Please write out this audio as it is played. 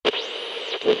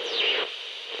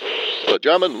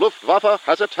German Luftwaffe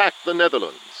has attacked the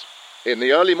Netherlands. In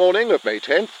the early morning of May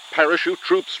 10th, parachute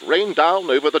troops rained down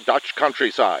over the Dutch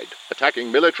countryside,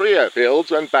 attacking military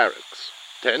airfields and barracks.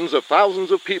 Tens of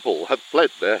thousands of people have fled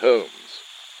their homes.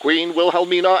 Queen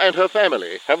Wilhelmina and her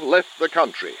family have left the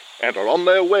country and are on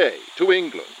their way to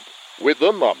England. With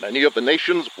them are many of the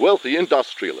nation's wealthy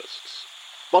industrialists.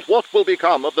 But what will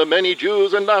become of the many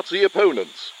Jews and Nazi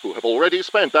opponents who have already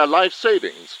spent their life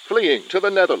savings fleeing to the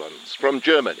Netherlands from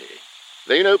Germany?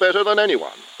 They know better than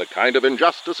anyone the kind of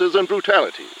injustices and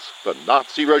brutalities the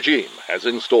Nazi regime has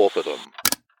in store for them.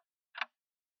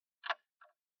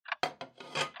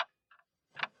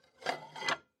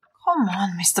 Come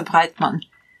on, Mr. Braitman.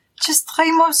 Just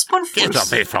 3 more spoonfuls.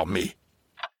 Get away from me.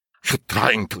 You're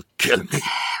trying to kill me.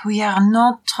 We are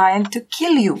not trying to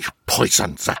kill you. You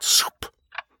poisoned that soup.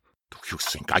 Do you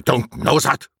think I don't know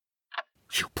that?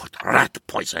 You put rat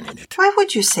poison in it. Why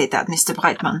would you say that, Mr.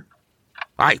 Braitman?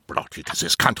 I brought you to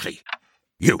this country.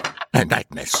 You and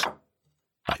Agnes.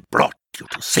 I brought you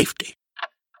to safety.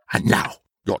 And now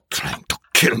you're trying to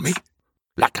kill me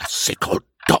like a sick old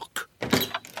dog.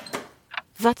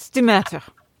 What's the matter?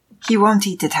 He won't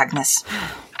eat it, Agnes.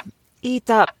 Eat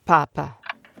up, Papa.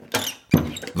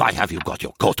 Why have you got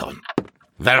your coat on?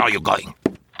 Where are you going?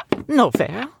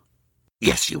 Nowhere.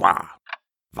 Yes, you are.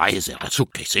 Why is there a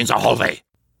suitcase in the hallway?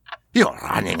 You're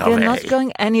running away. We're not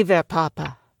going anywhere,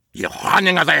 Papa. You're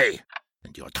running away.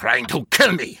 And you're trying to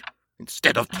kill me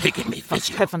instead of taking me with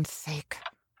you. For heaven's sake.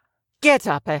 Get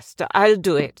up, Esther. I'll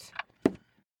do it.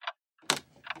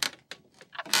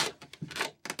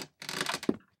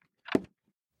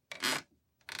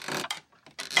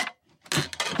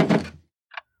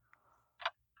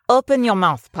 Open your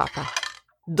mouth, Papa.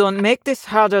 Don't make this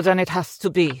harder than it has to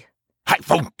be. I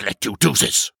won't let you do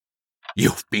this.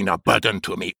 You've been a burden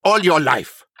to me all your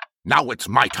life. Now it's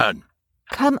my turn.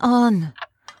 Come on.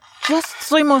 Just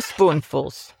 3 more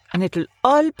spoonfuls, and it'll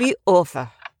all be over.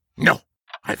 No,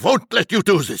 I won't let you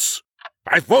do this.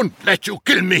 I won't let you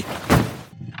kill me.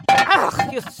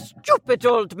 Ach, you stupid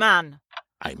old man.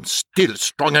 I'm still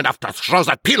strong enough to throw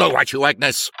that pillow at you,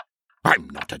 Agnes. I'm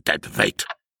not a dead weight.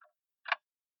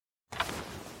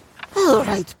 All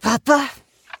right, Papa.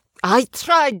 I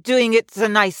tried doing it the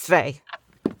nice way.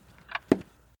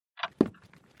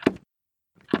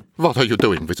 What are you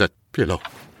doing with that pillow?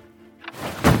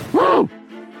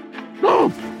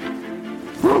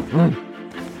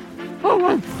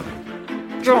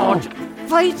 George,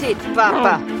 fight it,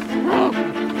 Papa.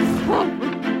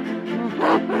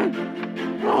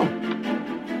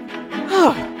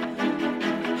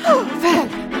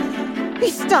 Well,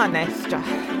 he's done, Esther.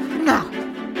 Now,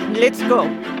 let's go.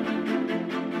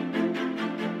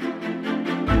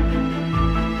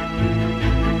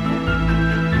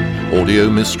 Audio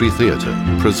Mystery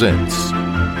Theatre presents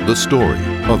the story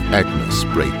of Agnes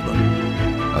Braitman,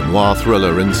 a noir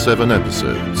thriller in 7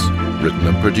 episodes, written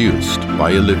and produced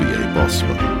by Olivier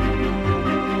Bosman.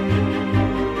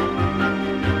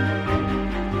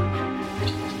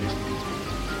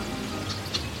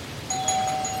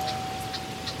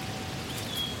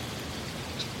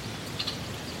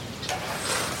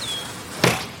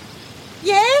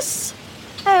 Yes?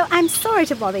 Oh, I'm sorry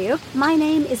to bother you. My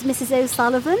name is Mrs.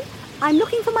 O'Sullivan. I'm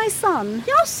looking for my son.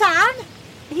 Your son?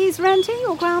 He's renting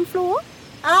your ground floor?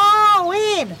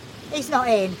 Oh, him. He's not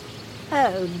in.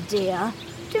 Oh, dear.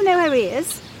 Do you know where he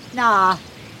is? Nah,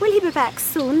 Will he be back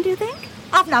soon, do you think?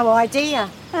 I've no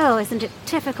idea. Oh, isn't it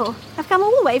typical? I've come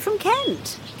all the way from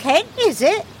Kent. Kent, is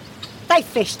it? They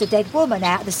fished a dead woman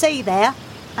out of the sea there.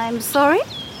 I'm sorry?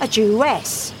 A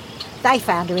Jewess. They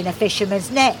found her in a fisherman's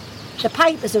net. The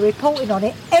papers are reporting on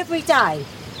it every day.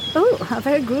 Oh, how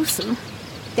very gruesome.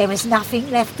 There was nothing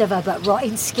left of her but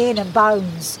rotting skin and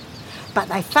bones. But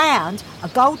they found a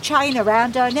gold chain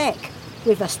around her neck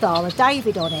with a Star of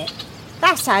David on it.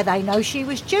 That's how they know she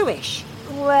was Jewish.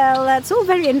 Well, that's all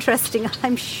very interesting,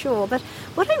 I'm sure. But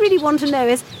what I really want to know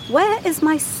is, where is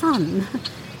my son?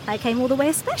 I came all the way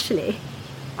especially.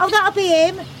 Oh, that'll be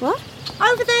him. What?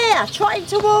 Over there, trotting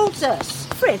towards us.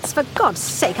 Fritz, for God's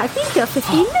sake, I've been here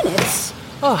 15 minutes.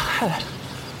 Oh, hello.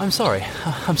 I'm sorry.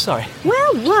 I'm sorry.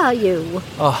 Where were you?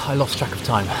 Oh, I lost track of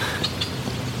time.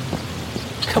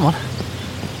 Come on.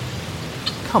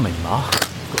 Come in, Ma.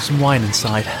 Got some wine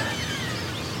inside.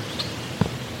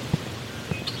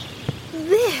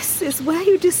 This is where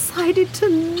you decided to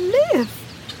live.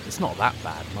 It's not that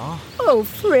bad, Ma. Oh,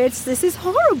 Fritz, this is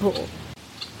horrible.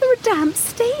 There are damp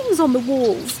stains on the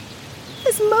walls.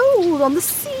 There's mould on the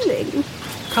ceiling.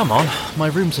 Come on, my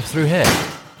rooms are through here.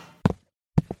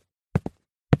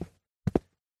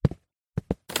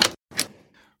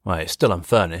 Well, it's still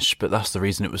unfurnished, but that's the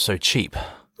reason it was so cheap.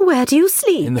 Where do you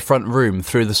sleep? In the front room,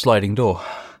 through the sliding door.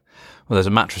 Well, there's a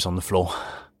mattress on the floor.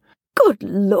 Good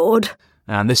Lord.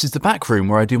 And this is the back room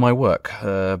where I do my work.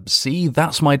 See,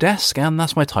 that's my desk and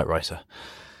that's my typewriter.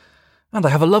 And I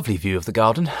have a lovely view of the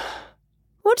garden.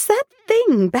 What's that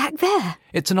thing back there?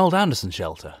 It's an old Anderson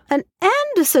shelter. An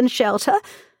Anderson shelter?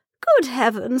 Good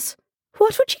heavens.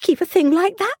 What would you keep a thing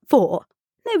like that for?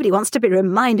 Nobody wants to be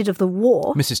reminded of the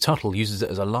war. Mrs. Tuttle uses it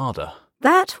as a larder.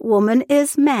 That woman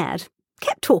is mad.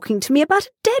 Kept talking to me about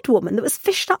a dead woman that was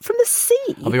fished up from the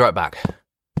sea. I'll be right back.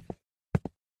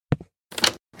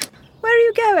 Where are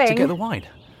you going? To get the wine.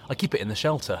 I keep it in the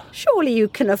shelter. Surely you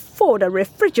can afford a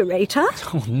refrigerator.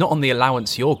 Oh, not on the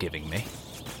allowance you're giving me.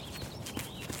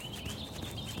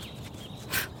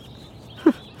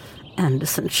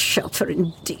 Anderson shelter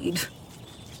indeed.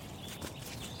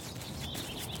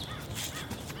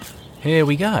 Here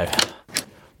we go.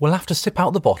 We'll have to sip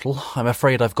out the bottle. I'm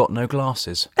afraid I've got no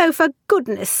glasses. Oh, for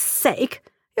goodness sake.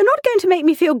 You're not going to make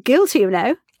me feel guilty, you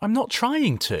know. I'm not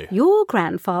trying to. Your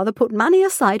grandfather put money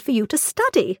aside for you to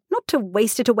study, not to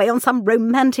waste it away on some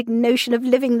romantic notion of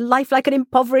living life like an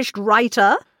impoverished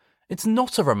writer. It's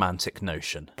not a romantic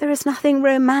notion. There is nothing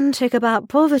romantic about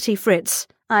poverty, Fritz.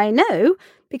 I know,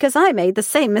 because I made the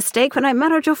same mistake when I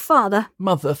married your father.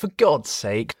 Mother, for God's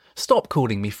sake, stop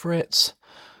calling me Fritz.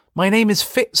 My name is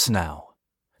Fitz now.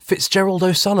 Fitzgerald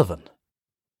O'Sullivan.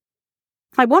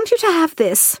 I want you to have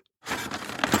this.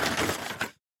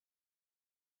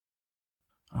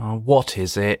 What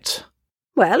is it?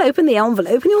 Well, open the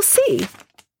envelope and you'll see.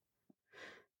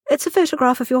 It's a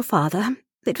photograph of your father.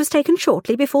 It was taken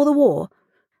shortly before the war.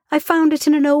 I found it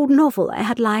in an old novel I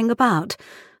had lying about.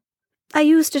 I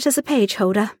used it as a page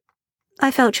holder. I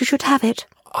felt you should have it.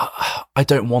 I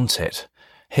don't want it.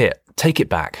 Here, take it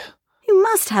back. You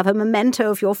must have a memento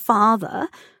of your father.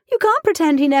 You can't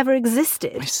pretend he never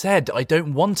existed. I said I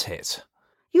don't want it.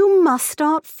 You must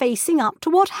start facing up to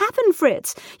what happened,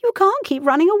 Fritz. You can't keep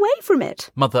running away from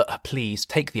it. Mother, please,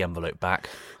 take the envelope back.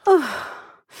 Oh,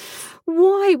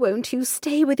 why won't you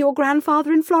stay with your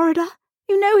grandfather in Florida?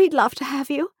 You know he'd love to have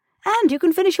you. And you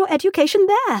can finish your education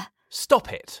there.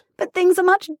 Stop it. But things are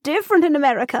much different in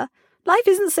America. Life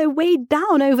isn't so weighed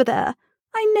down over there.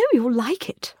 I know you'll like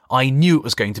it. I knew it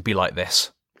was going to be like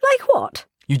this. Like what?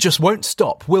 You just won't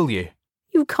stop, will you?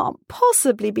 You can't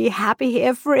possibly be happy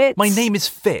here, Fritz. My name is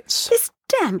Fitz. This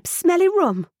damp, smelly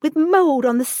room, with mould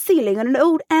on the ceiling and an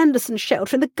old Anderson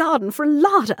shelter in the garden for a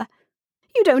larder.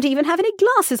 You don't even have any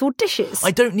glasses or dishes.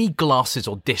 I don't need glasses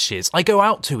or dishes. I go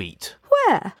out to eat.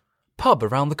 Where? Pub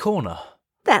around the corner.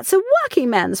 That's a working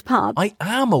man's pub. I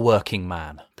am a working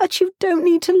man. But you don't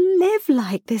need to live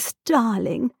like this,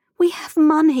 darling. We have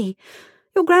money.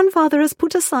 Your grandfather has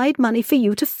put aside money for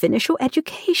you to finish your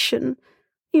education.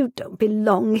 You don't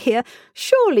belong here.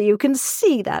 Surely you can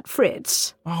see that,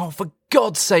 Fritz. Oh, for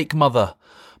God's sake, Mother.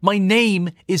 My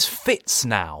name is Fitz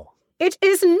now. It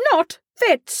is not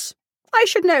Fitz. I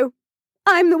should know.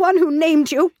 I'm the one who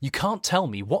named you. You can't tell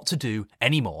me what to do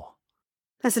anymore.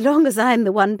 As long as I'm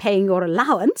the one paying your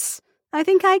allowance, I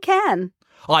think I can.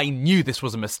 I knew this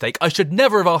was a mistake. I should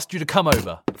never have asked you to come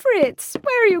over. Fritz,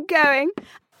 where are you going?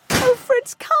 Oh,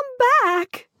 Fritz, come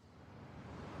back.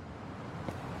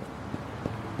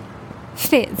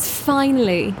 Fitz,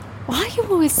 finally. Why are you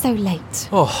always so late?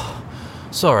 Oh,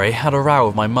 sorry, had a row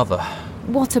with my mother.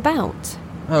 What about?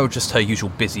 Oh, just her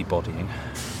usual busybodying.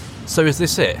 So is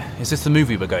this it? Is this the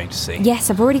movie we're going to see? Yes,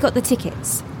 I've already got the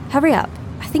tickets. Hurry up.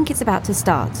 I think it's about to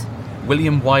start.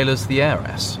 William Wyler's The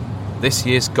Heiress. This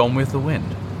year's Gone with the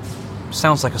Wind.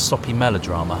 Sounds like a soppy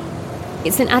melodrama.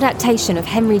 It's an adaptation of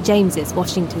Henry James's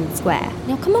Washington Square.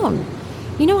 Now, come on.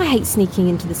 You know I hate sneaking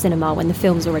into the cinema when the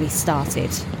film's already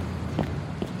started.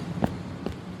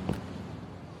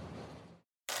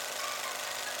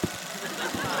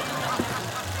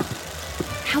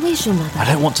 How is your mother? I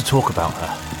don't want to talk about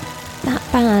her. That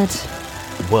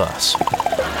bad? Worse.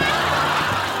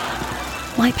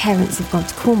 My parents have gone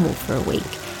to Cornwall for a week,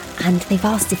 and they've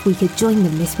asked if we could join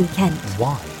them this weekend.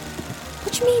 Why?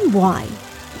 What do you mean, why?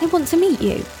 They want to meet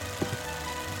you.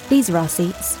 These are our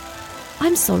seats.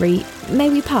 I'm sorry,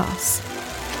 may we pass?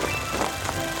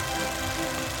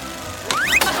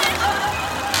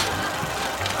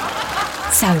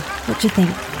 So, what do you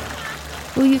think?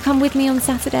 Will you come with me on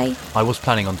Saturday? I was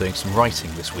planning on doing some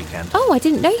writing this weekend. Oh, I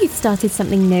didn't know you'd started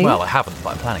something new. Well, I haven't,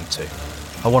 but I'm planning to.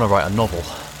 I want to write a novel.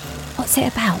 What's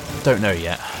it about? Don't know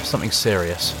yet. Something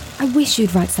serious. I wish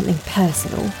you'd write something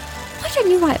personal. Why don't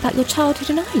you write about your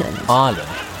childhood in Ireland? Ireland?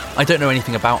 I don't know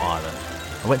anything about Ireland.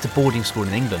 I went to boarding school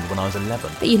in England when I was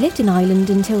 11. But you lived in Ireland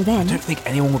until then. I don't think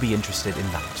anyone would be interested in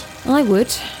that. I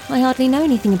would. I hardly know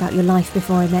anything about your life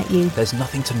before I met you. There's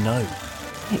nothing to know.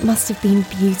 It must have been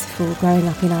beautiful growing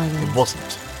up in Ireland. It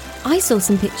wasn't. I saw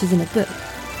some pictures in a book.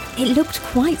 It looked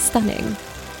quite stunning.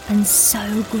 And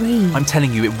so green. I'm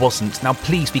telling you it wasn't. Now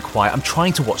please be quiet. I'm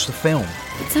trying to watch the film.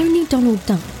 It's only Donald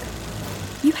Duck.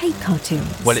 You hate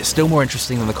cartoons. Well, it's still more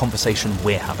interesting than the conversation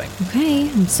we're having. Okay,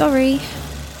 I'm sorry.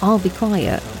 I'll be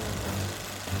quiet.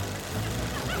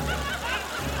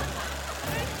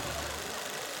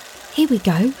 Here we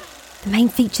go. The main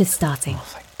feature's starting. Oh,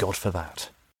 thank God for that.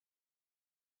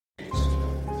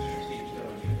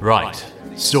 Right,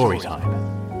 story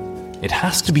time. It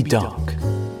has to be dark.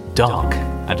 Dark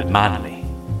and manly.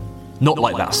 Not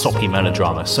like that soppy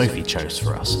melodrama Sophie chose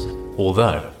for us.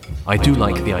 Although, I do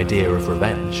like the idea of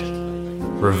revenge.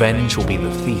 Revenge will be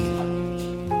the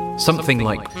theme. Something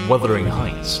like Wuthering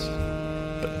Heights,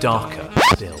 but darker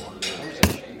still.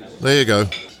 There you go.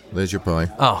 There's your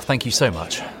pie. Oh, thank you so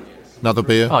much. Another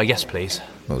beer? Oh, yes, please.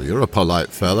 Well, you're a polite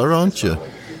fella, aren't you?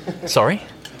 Sorry?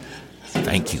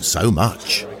 Thank you so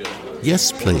much.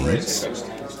 Yes, please.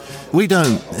 We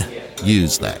don't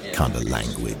use that kind of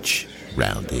language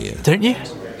round here. Don't you?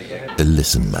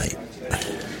 Listen, mate.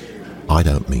 I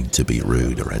don't mean to be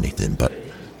rude or anything, but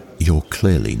you're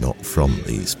clearly not from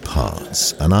these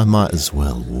parts, and I might as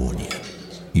well warn you.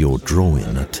 You're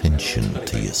drawing attention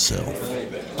to yourself.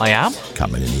 I am?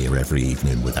 Coming in here every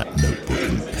evening with that notebook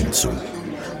and pencil.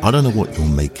 I don't know what you're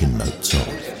making notes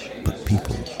of, but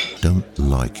people don't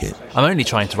like it. I'm only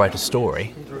trying to write a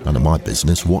story. None of my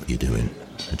business what you're doing.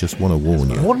 I just want to warn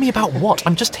you. Warn me about what?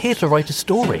 I'm just here to write a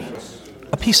story.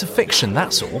 A piece of fiction,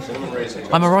 that's all.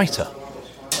 I'm a writer.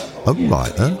 A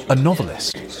writer? A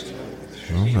novelist.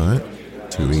 All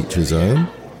right. To each his own.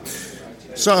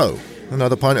 So,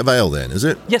 another pint of ale then, is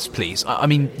it? Yes, please. I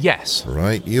mean, yes.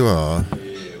 Right, you are.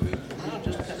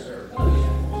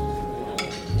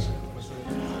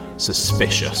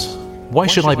 Suspicious. Why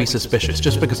should I be suspicious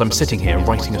just because I'm sitting here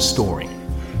writing a story?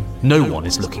 No one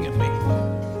is looking at me.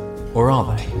 Or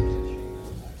are they?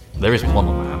 There is one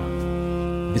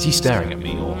man. Is he staring at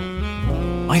me, or...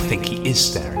 I think he is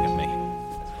staring at me.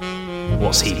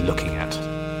 What's he looking at?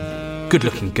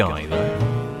 Good-looking guy,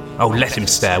 though. Oh, let him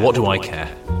stare. What do I care?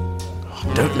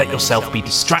 Don't let yourself be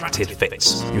distracted,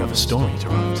 Fitz. You have a story to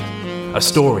write. A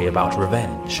story about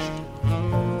revenge.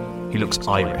 He looks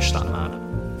Irish, that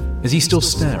man. Is he still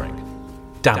staring?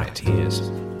 Damn it, he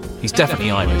is. He's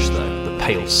definitely Irish, though. The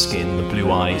pale skin, the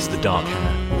blue eyes, the dark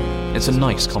hair. It's a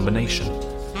nice combination.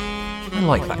 I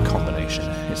like that combination.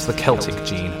 It's the Celtic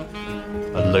gene.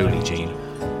 A lowly gene.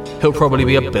 He'll probably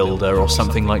be a builder or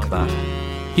something like that.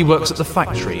 He works at the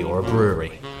factory or a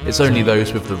brewery. It's only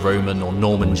those with the Roman or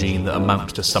Norman gene that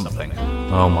amount to something.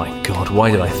 Oh my God,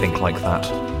 why did I think like that?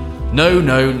 No,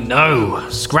 no, no!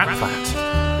 Scrap that!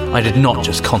 I did not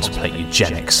just contemplate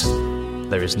eugenics.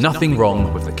 There is nothing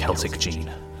wrong with the Celtic gene.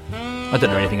 I don't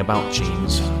know anything about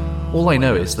genes. All I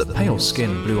know is that pale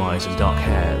skin, blue eyes and dark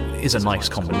hair is a nice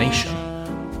combination.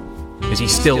 Is he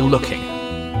still looking?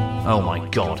 Oh my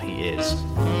God, he is.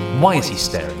 Why is he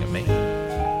staring at me?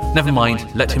 Never mind,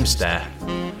 let him stare.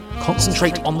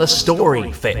 Concentrate on the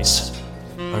story, Fitz.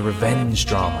 A revenge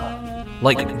drama.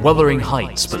 Like Wuthering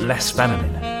Heights, but less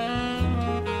feminine.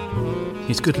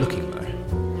 He's good looking, though.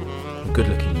 A good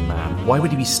looking man. Why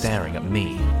would he be staring at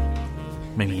me?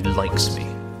 Maybe he likes me.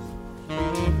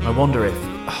 I wonder if...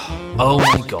 Oh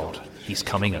my God, he's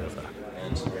coming over.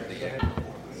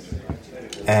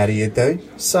 How do you do?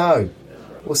 So,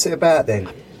 what's it about then?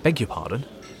 Beg your pardon?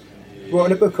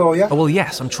 Writing a book, are you? Oh, well,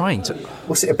 yes, I'm trying to...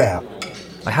 What's it about?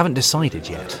 I haven't decided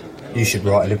yet. You should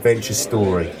write an adventure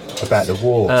story about the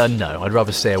war. No, I'd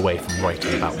rather stay away from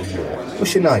writing about the war.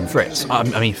 What's your name? Fritz. I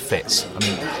mean, Fitz.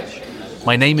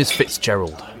 My name is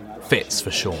Fitzgerald. Fitz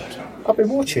for short. I've been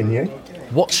watching you.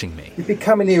 Watching me? You've been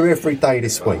coming here every day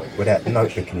this week without the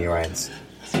notebook in your hands.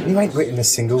 You ain't written a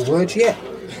single word yet.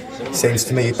 Seems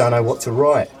to me you don't know what to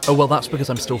write. Oh, well, that's because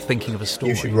I'm still thinking of a story.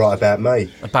 You should write about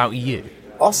me. About you?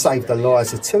 I saved the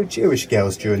lives of 2 Jewish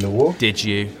girls during the war. Did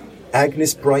you?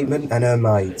 Agnes, Braitman and her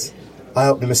maids. I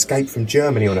helped them escape from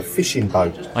Germany on a fishing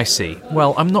boat. I see.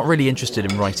 Well, I'm not really interested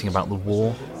in writing about the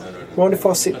war. Mind if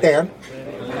I sit down?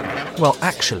 Well,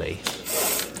 actually...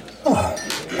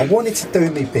 I wanted to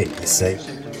do me bit, you see,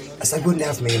 as they wouldn't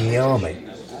have me in the army.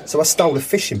 So I stole a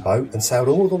fishing boat and sailed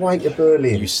all the way to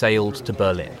Berlin. You sailed to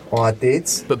Berlin? I did.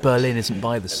 But Berlin isn't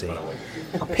by the sea.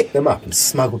 I picked them up and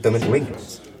smuggled them into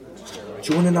England. Do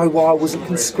you want to know why I wasn't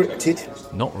conscripted?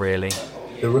 Not really.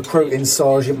 The recruiting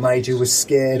sergeant major was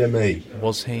scared of me.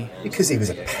 Was he? Because he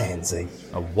was a pansy.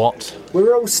 A what? We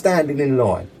were all standing in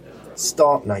line,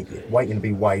 stark naked, waiting to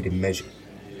be weighed and measured.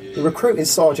 The recruiting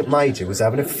sergeant major was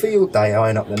having a field day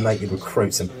eyeing up the naked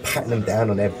recruits and patting them down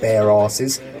on their bare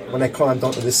asses. when they climbed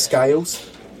onto the scales.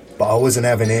 But I wasn't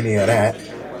having any of that.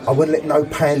 I wouldn't let no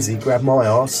pansy grab my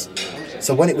arse.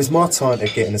 So when it was my time to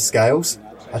get in the scales,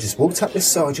 I just walked up to the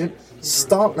sergeant,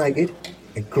 stark naked,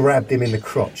 and grabbed him in the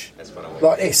crotch.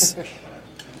 Like this.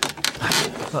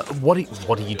 What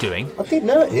are you doing? I didn't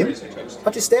hurt him. I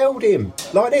just held him,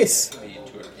 like this.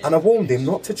 And I warned him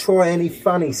not to try any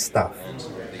funny stuff.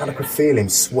 And I could feel him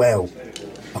swell.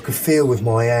 I could feel with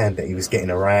my hand that he was getting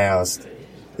aroused.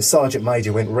 The sergeant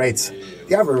major went red.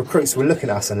 The other recruits were looking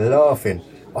at us and laughing.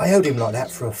 I held him like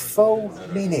that for a full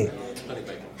minute.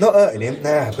 Not hurting him,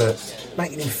 but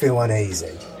making him feel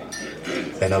uneasy.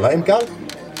 Then I let him go.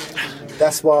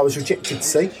 That's why I was rejected,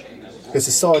 see? Because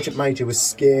the sergeant major was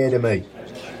scared of me.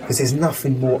 Because there's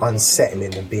nothing more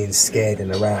unsettling than being scared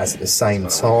and aroused at the same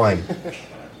time.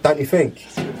 Don't you think?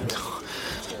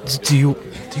 Do you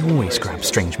always grab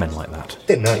strange men like that?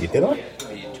 Didn't hurt you, did I?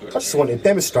 I just wanted to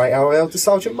demonstrate how I held the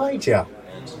sergeant major.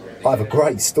 I have a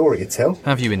great story to tell.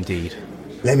 Have you indeed?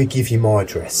 Let me give you my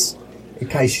address, in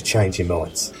case you change your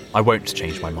minds. I won't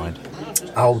change my mind.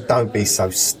 Oh, don't be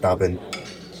so stubborn.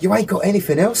 You ain't got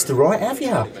anything else to write, have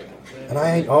you? And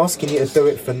I ain't asking you to do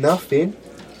it for nothing.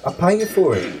 I pay you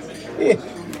for it. Here.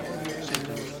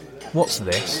 What's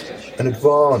this? An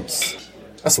advance.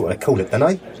 That's what they call it, don't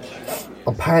they?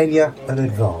 I'm paying you an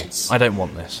advance. I don't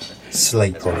want this.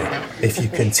 Sleep on it. If you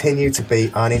continue to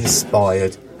be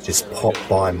uninspired, just pop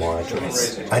by my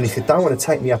address. And if you don't want to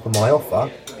take me up on my offer,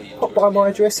 pop by my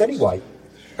address anyway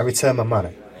and return my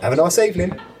money. Have a nice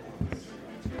evening.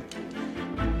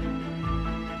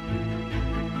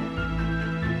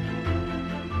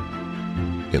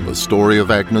 In the story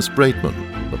of Agnes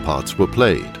Braitman, the parts were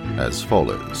played as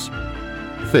follows.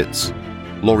 Fitz,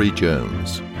 Laurie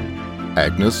Jones.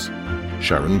 Agnes,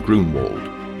 Sharon Grunwald.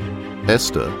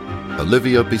 Esther,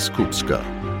 Olivia Biskupska.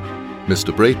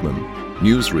 Mr. Braitman,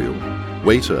 newsreel,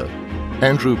 waiter,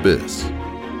 Andrew Biss.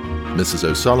 Mrs.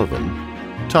 O'Sullivan,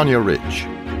 Tanya Rich.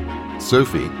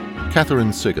 Sophie,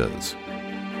 Catherine Siggers.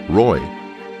 Roy,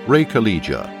 Ray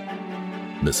Kaleja.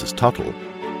 Mrs. Tuttle,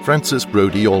 Francis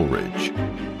Brodie Aldridge.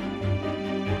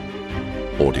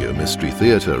 Audio Mystery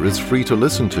Theatre is free to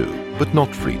listen to, but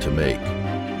not free to make.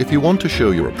 If you want to show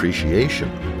your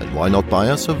appreciation, then why not buy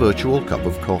us a virtual cup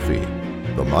of coffee?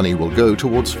 The money will go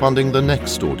towards funding the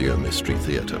next Audio Mystery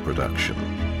Theatre production.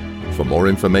 For more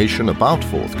information about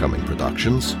forthcoming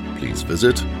productions, please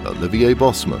visit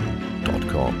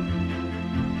olivierbosman.com.